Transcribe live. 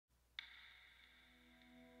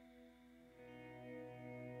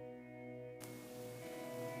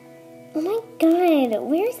Oh my god,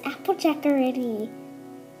 where's Applejack already?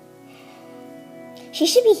 She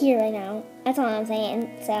should be here right now. That's all I'm saying.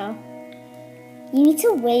 So, you need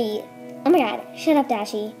to wait. Oh my god, shut up,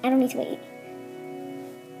 Dashi. I don't need to wait.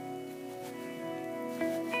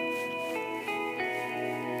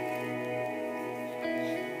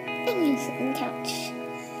 I'm gonna sit on the couch.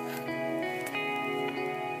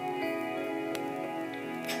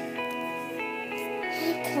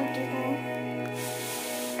 Comfortable.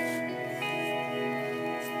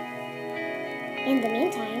 In the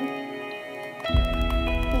meantime,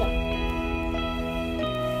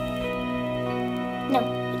 no,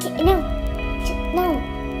 you can't, no,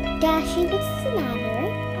 Dashi, what's the matter?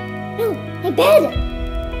 No, my bed.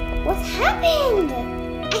 What's happened?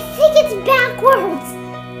 I think it's backwards.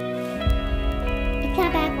 It's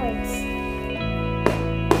not backwards.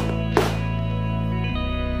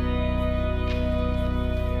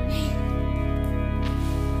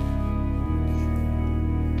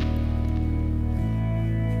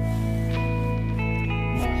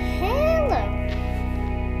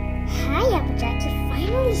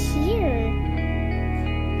 Here.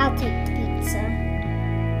 I'll take the pizza.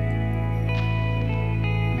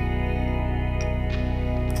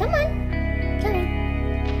 Come on. Come on.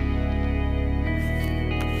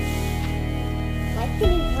 Like the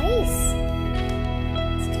new place.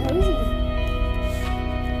 It's cozy.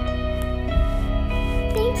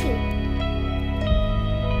 Thank you.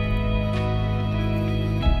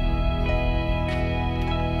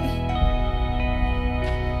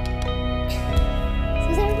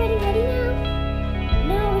 Is everybody ready now?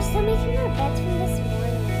 No, we're still making our beds from this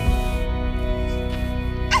morning.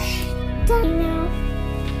 Done now.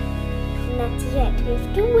 Not yet. We have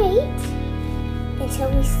to wait until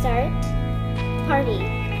we start the party.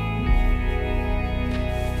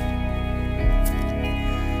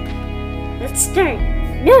 Let's start.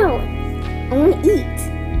 No! I want to eat.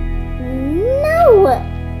 No!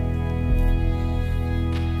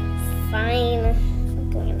 Fine. I'm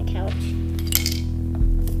going on the couch.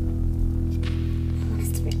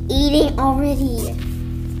 Eating already.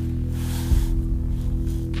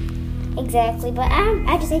 Exactly, but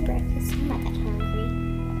I just ate breakfast. I'm not that hungry.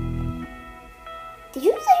 Did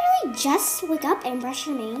you literally just wake up and brush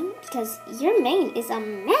your mane? Because your mane is a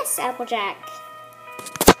mess, Applejack.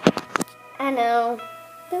 I know,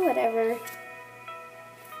 but whatever.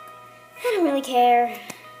 I don't really care.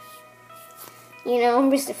 You know,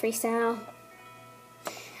 I'm just a freestyle.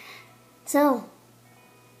 So,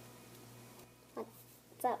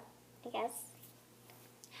 what's up, I guess?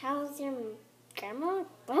 How's your grandma?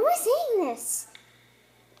 Why am I saying this?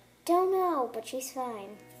 Don't know, but she's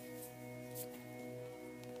fine.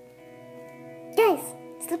 Guys,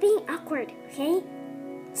 stop being awkward, okay?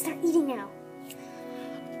 Start eating now.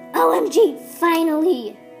 OMG,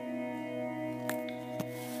 finally!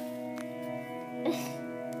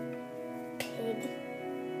 Pig.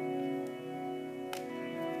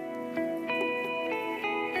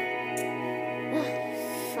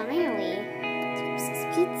 Finally. Here's this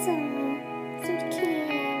pizza. Some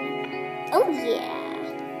can. Oh yeah.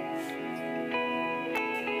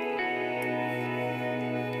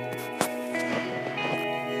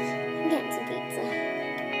 I'm getting some pizza.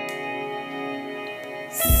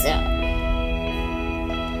 So,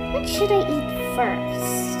 what should I eat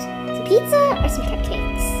first? Some pizza or some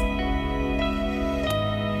cupcakes?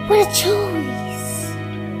 What a choice!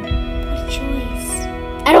 What a choice.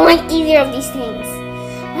 I don't like either of these things.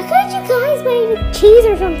 Why couldn't you guys buy with cheese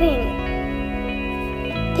or something?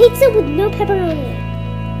 Pizza with no pepperoni.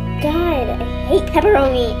 God, I hate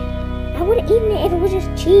pepperoni. I would have eaten it if it was just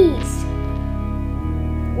cheese.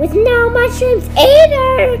 With no mushrooms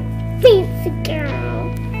either. Fancy girl.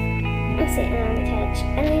 I'm sitting on the couch.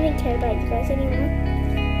 I don't even care about you guys anymore.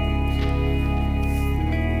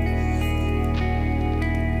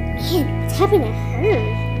 Man, what's happened to her?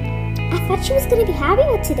 I thought she was going to be happy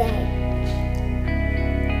with today.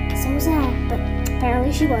 So was I, but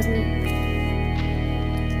apparently she wasn't.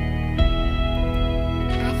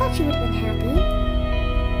 I thought she would have been happy.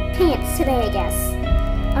 Pants today, I guess.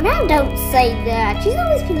 Oh, now don't say that. She's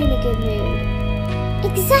always been in a good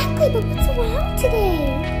mood. Exactly, but what's wrong today?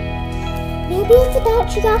 Maybe it's about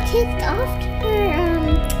she got kicked off her,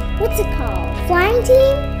 what's it called? Flying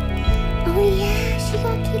team? Oh yeah, she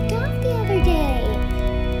got kicked off the other day.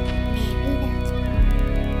 Maybe that's why.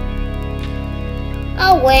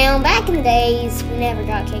 Oh well, back in the days, we never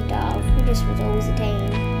got kicked off. We just was always a team.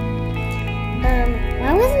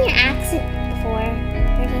 Why wasn't your accent before?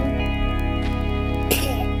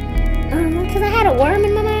 Because I had a worm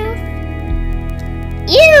in my mouth?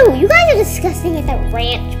 Ew, you guys are disgusting at that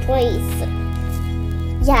ranch place.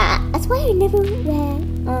 Yeah, I That's why I never wear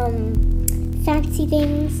fancy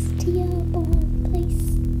things to your place.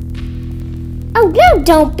 Oh no,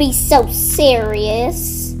 don't be so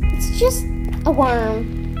serious. It's just a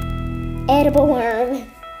worm. Edible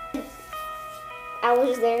worm. I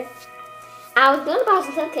was there. I was gonna buy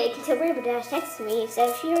some cupcakes until Rainbow Dash texted me and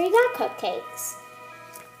said she already got cupcakes.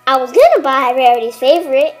 I was gonna buy Rarity's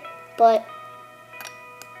favorite, but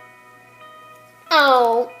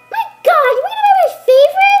oh my god, you're gonna buy my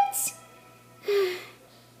favorite?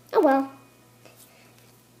 Oh well.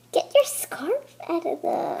 Get your scarf out of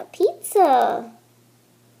the pizza.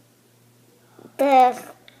 The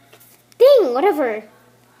thing, whatever.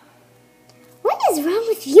 What is wrong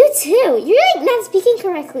with you two? You're like not speaking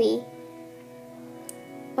correctly.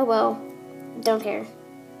 Oh well, don't care.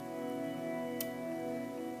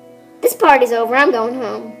 This party's over, I'm going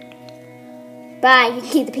home. Bye, you can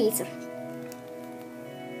keep the pizza.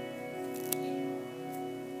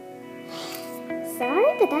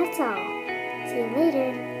 Sorry, but that's all. See you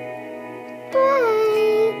later.